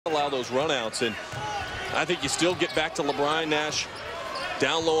those runouts, and I think you still get back to LeBron Nash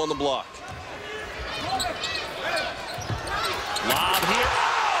down low on the block. Lob here.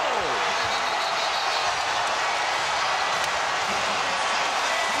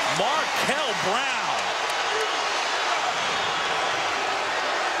 Markel Brown.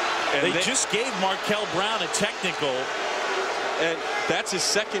 And they just gave Markel Brown a technical. And that's his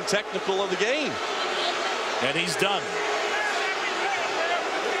second technical of the game. And he's done.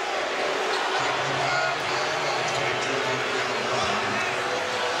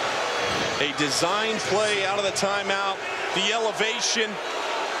 A design play out of the timeout. The elevation.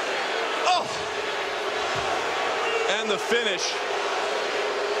 Oh! And the finish.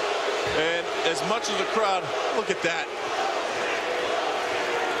 And as much as the crowd, look at that.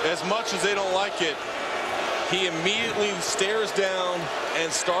 As much as they don't like it, he immediately stares down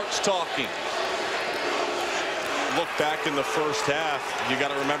and starts talking. Look back in the first half. You got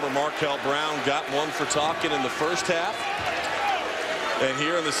to remember Markel Brown got one for talking in the first half. And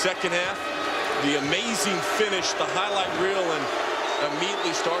here in the second half, the amazing finish, the highlight reel, and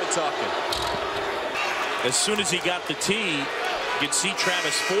immediately started talking. As soon as he got the tee, you could see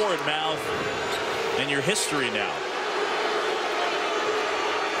Travis forward mouth, and your history now.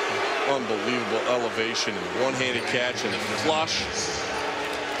 Unbelievable elevation and one-handed catch and a flush.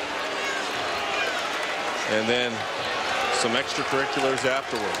 And then some extracurriculars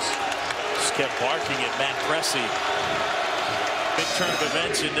afterwards. Just kept barking at Matt Pressey. Big turn of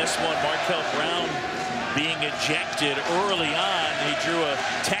events in this one. Markel Brown being ejected early on. He drew a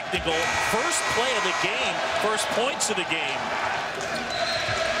technical. First play of the game. First points of the game.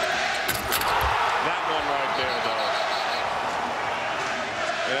 That one right there, though.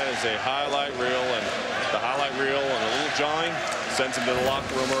 That is a highlight reel, and the highlight reel and a little jawing sends him to the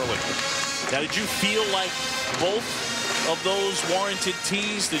locker room early. Now, did you feel like both of those warranted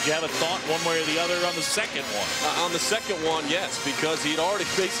tees? Did you have a thought one way or the other on the second one? On the second one, yes, because he'd already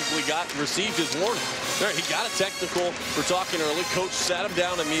basically received his warning. There, he got a technical for talking early. Coach sat him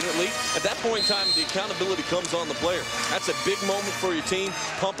down immediately. At that point in time, the accountability comes on the player. That's a big moment for your team.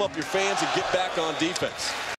 Pump up your fans and get back on defense.